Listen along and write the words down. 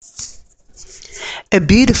A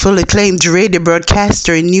beautiful, acclaimed radio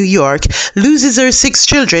broadcaster in New York loses her 6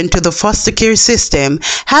 children to the foster care system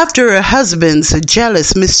after her husband's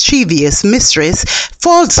jealous, mischievous mistress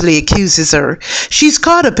falsely accuses her. She's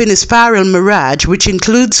caught up in a spiral mirage which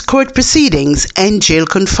includes court proceedings and jail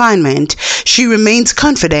confinement. She remains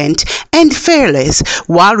confident and fearless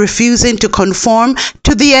while refusing to conform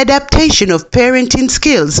to the adaptation of parenting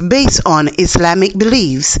skills based on Islamic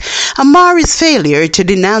beliefs. Amari's failure to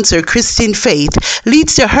denounce her Christian faith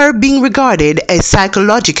leads to her being regarded as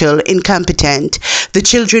psychological incompetent. The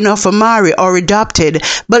children of Amari are adopted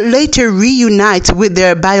but later reunite with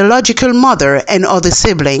their biological mother and other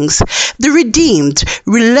siblings. The Redeemed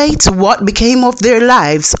relates what became of their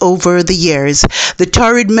lives over the years. The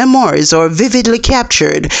torrid memoirs are vividly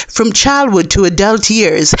captured from childhood to adult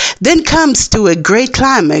years, then comes to a great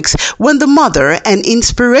climax when the mother, an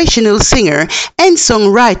inspirational singer and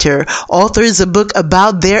songwriter, authors a book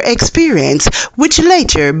about their experience, which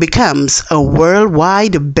later becomes a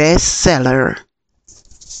worldwide bestseller.